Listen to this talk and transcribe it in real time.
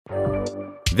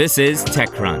This is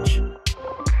TechCrunch.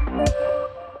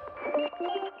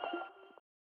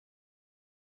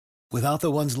 Without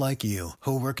the ones like you,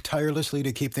 who work tirelessly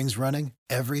to keep things running,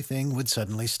 everything would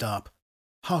suddenly stop.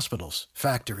 Hospitals,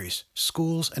 factories,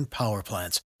 schools, and power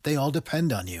plants, they all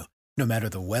depend on you. No matter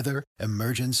the weather,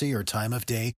 emergency, or time of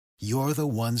day, you're the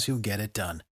ones who get it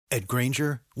done. At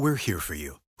Grainger, we're here for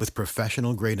you with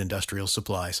professional-grade industrial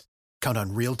supplies. Count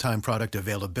on real-time product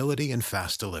availability and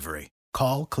fast delivery.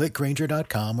 Call, click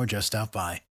Grainger.com, or just stop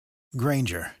by.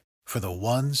 Grainger, for the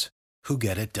ones who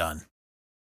get it done.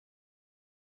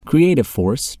 Creative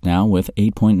Force, now with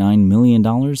 $8.9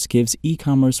 million, gives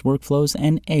e-commerce workflows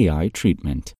an AI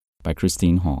treatment. By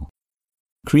Christine Hall.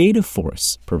 Creative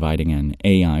Force, providing an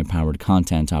AI-powered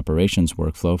content operations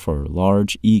workflow for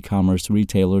large e-commerce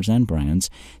retailers and brands,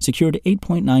 secured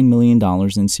 $8.9 million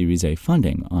in Series A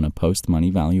funding on a post-money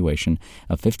valuation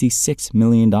of $56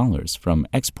 million from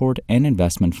Export and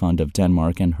Investment Fund of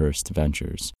Denmark and Hearst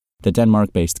Ventures. The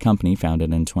Denmark-based company,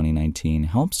 founded in 2019,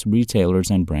 helps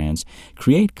retailers and brands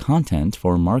create content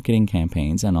for marketing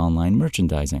campaigns and online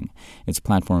merchandising. Its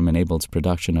platform enables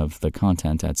production of the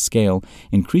content at scale,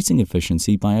 increasing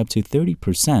efficiency by up to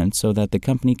 30% so that the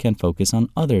company can focus on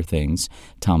other things,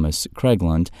 Thomas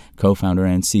Craigland, co-founder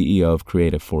and CEO of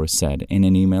Creative Force, said in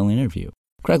an email interview.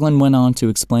 Craigland went on to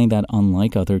explain that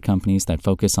unlike other companies that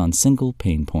focus on single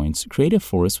pain points, Creative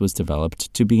Force was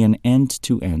developed to be an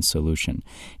end-to-end solution.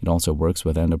 It also works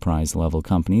with enterprise-level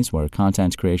companies where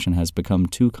content creation has become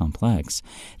too complex.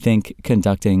 Think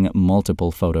conducting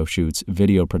multiple photo shoots,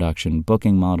 video production,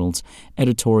 booking models,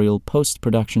 editorial,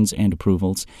 post-productions, and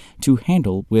approvals to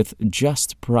handle with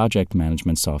just project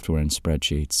management software and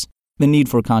spreadsheets. The need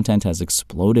for content has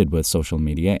exploded with social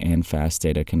media and fast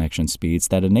data connection speeds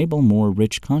that enable more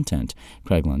rich content,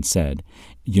 Craigland said.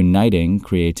 Uniting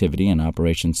creativity and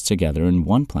operations together in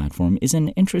one platform is an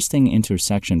interesting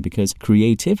intersection because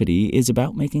creativity is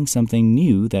about making something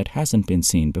new that hasn't been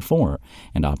seen before,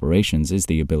 and operations is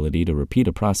the ability to repeat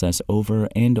a process over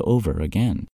and over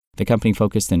again. The company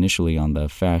focused initially on the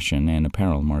fashion and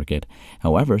apparel market.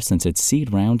 However, since its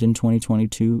seed round in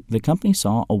 2022, the company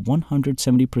saw a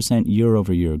 170%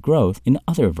 year-over-year growth in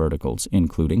other verticals,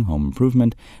 including home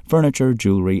improvement, furniture,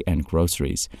 jewelry, and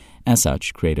groceries. As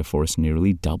such, Creative Force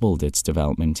nearly doubled its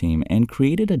development team and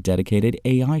created a dedicated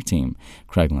AI team,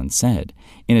 Craigland said.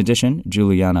 In addition,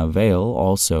 Juliana Vale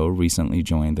also recently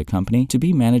joined the company to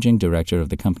be managing director of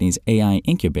the company's AI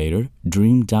incubator,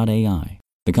 Dream.ai.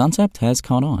 The concept has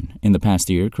caught on. In the past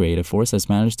year, Creative Force has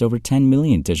managed over 10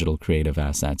 million digital creative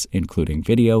assets, including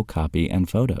video, copy, and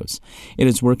photos. It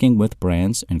is working with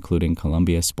brands including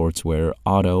Columbia Sportswear,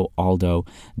 Otto, Aldo,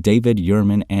 David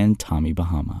Yurman, and Tommy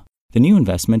Bahama. The new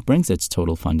investment brings its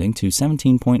total funding to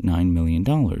 $17.9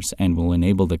 million and will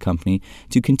enable the company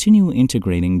to continue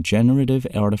integrating generative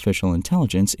artificial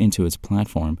intelligence into its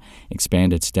platform,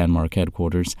 expand its Denmark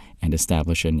headquarters, and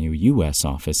establish a new U.S.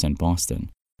 office in Boston.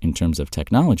 In terms of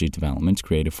technology development,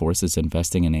 Creative Force is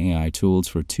investing in AI tools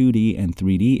for 2D and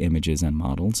 3D images and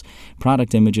models,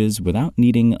 product images without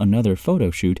needing another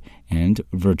photo shoot, and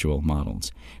virtual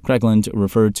models. Craigland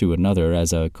referred to another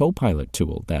as a co-pilot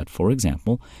tool that, for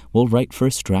example, will write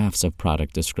first drafts of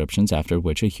product descriptions after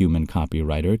which a human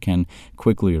copywriter can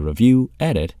quickly review,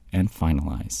 edit, and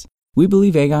finalize. We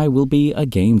believe AI will be a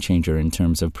game changer in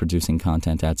terms of producing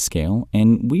content at scale,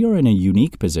 and we are in a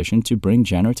unique position to bring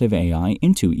generative AI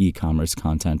into e-commerce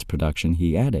content production,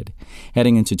 he added.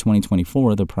 Heading into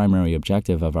 2024, the primary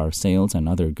objective of our sales and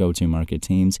other go-to-market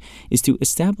teams is to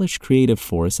establish Creative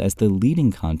Force as the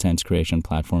leading content creation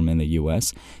platform in the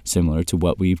U.S., similar to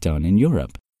what we've done in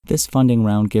Europe. This funding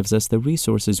round gives us the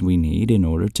resources we need in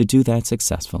order to do that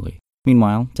successfully.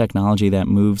 Meanwhile, technology that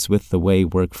moves with the way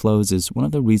work flows is one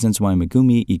of the reasons why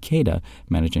Megumi Ikeda,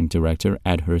 managing director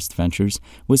at Hearst Ventures,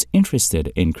 was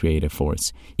interested in Creative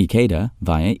Force. Ikeda,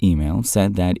 via email,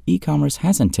 said that e-commerce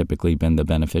hasn't typically been the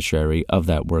beneficiary of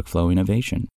that workflow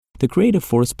innovation. The Creative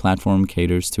Force platform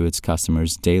caters to its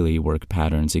customers' daily work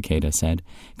patterns, Ikeda said.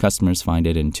 Customers find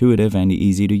it intuitive and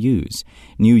easy to use.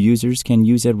 New users can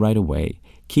use it right away.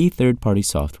 Key third-party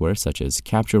software such as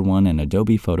Capture One and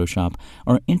Adobe Photoshop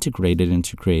are integrated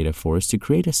into Creative Force to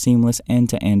create a seamless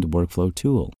end-to-end workflow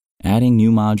tool. Adding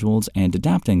new modules and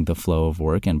adapting the flow of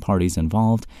work and parties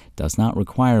involved does not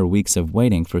require weeks of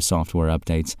waiting for software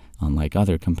updates, unlike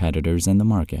other competitors in the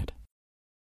market.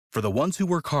 For the ones who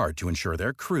work hard to ensure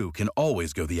their crew can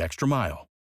always go the extra mile,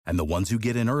 and the ones who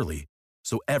get in early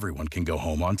so everyone can go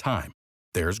home on time,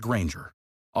 there's Grainger,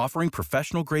 offering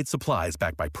professional-grade supplies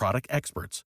backed by product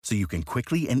experts so you can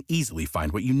quickly and easily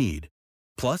find what you need.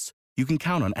 Plus, you can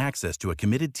count on access to a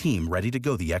committed team ready to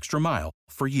go the extra mile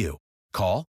for you.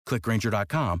 Call, Click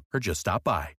Grainger.com or just stop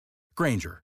by.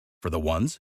 Grainger, for the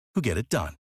ones who get it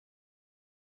done.